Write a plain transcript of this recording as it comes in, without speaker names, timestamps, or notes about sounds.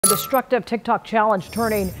destructive TikTok challenge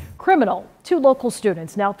turning criminal. Two local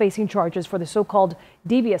students now facing charges for the so-called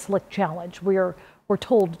devious lick challenge. We're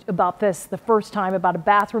told about this the first time about a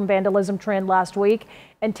bathroom vandalism trend last week,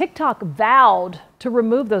 and TikTok vowed to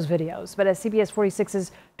remove those videos. But as CBS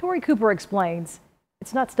 46's Tori Cooper explains,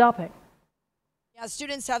 it's not stopping. Yeah,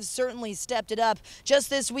 students have certainly stepped it up.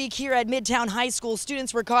 Just this week here at Midtown High School,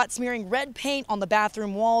 students were caught smearing red paint on the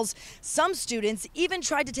bathroom walls. Some students even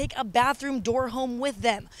tried to take a bathroom door home with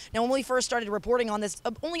them. Now, when we first started reporting on this,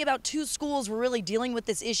 only about 2 schools were really dealing with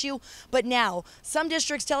this issue. But now, some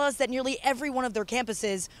districts tell us that nearly every one of their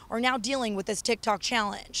campuses are now dealing with this TikTok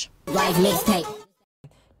challenge.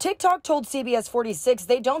 TikTok told CBS 46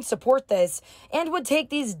 they don't support this and would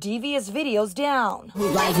take these devious videos down.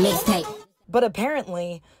 But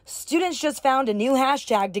apparently, students just found a new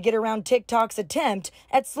hashtag to get around TikTok's attempt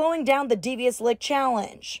at slowing down the devious lick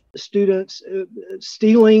challenge. Students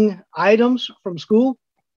stealing items from school,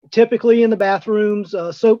 typically in the bathrooms,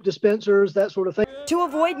 soap dispensers, that sort of thing. To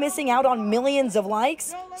avoid missing out on millions of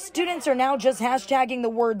likes, students are now just hashtagging the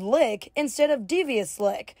word lick instead of devious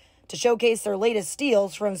lick to showcase their latest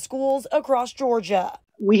steals from schools across Georgia.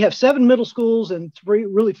 We have 7 middle schools and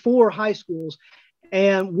 4 high schools.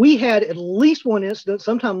 And we had at least one incident,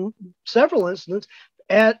 sometimes several incidents,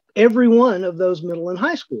 at every one of those middle and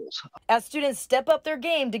high schools. As students step up their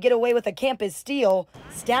game to get away with a campus steal,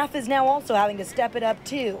 staff is now also having to step it up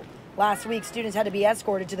too. Last week, students had to be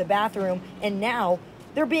escorted to the bathroom, and now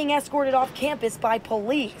they're being escorted off campus by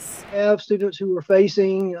police. We have students who are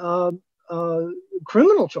facing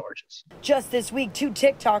criminal charges. Just this week, 2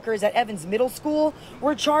 TikTokers at Evans Middle School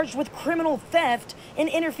were charged with criminal theft and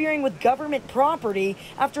interfering with government property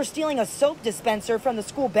after stealing a soap dispenser from the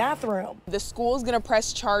school bathroom. The school is going to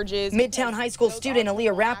press charges. Midtown High School student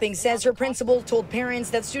Aaliyah Rapping says her principal told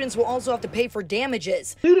parents that students will also have to pay for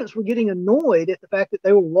damages. Students were getting annoyed at the fact that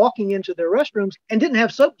they were walking into their restrooms and didn't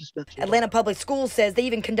have soap dispensers. Atlanta Public Schools says they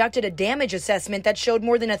even conducted a damage assessment that showed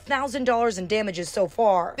more than $1,000 in damages so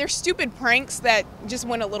far. They're stupid pranks that just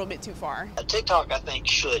went a little bit too far. TikTok, I think,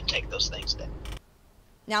 should take those things down.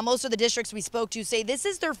 Now, most of the districts we spoke to say this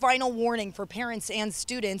is their final warning for parents and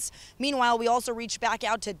students. Meanwhile, we also reached back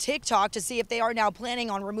out to TikTok to see if they are now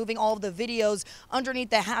planning on removing all of the videos underneath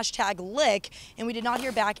the hashtag lick, and we did not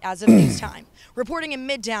hear back as of news time. Reporting in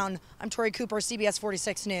Midtown, I'm Tori Cooper, CBS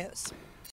 46 News.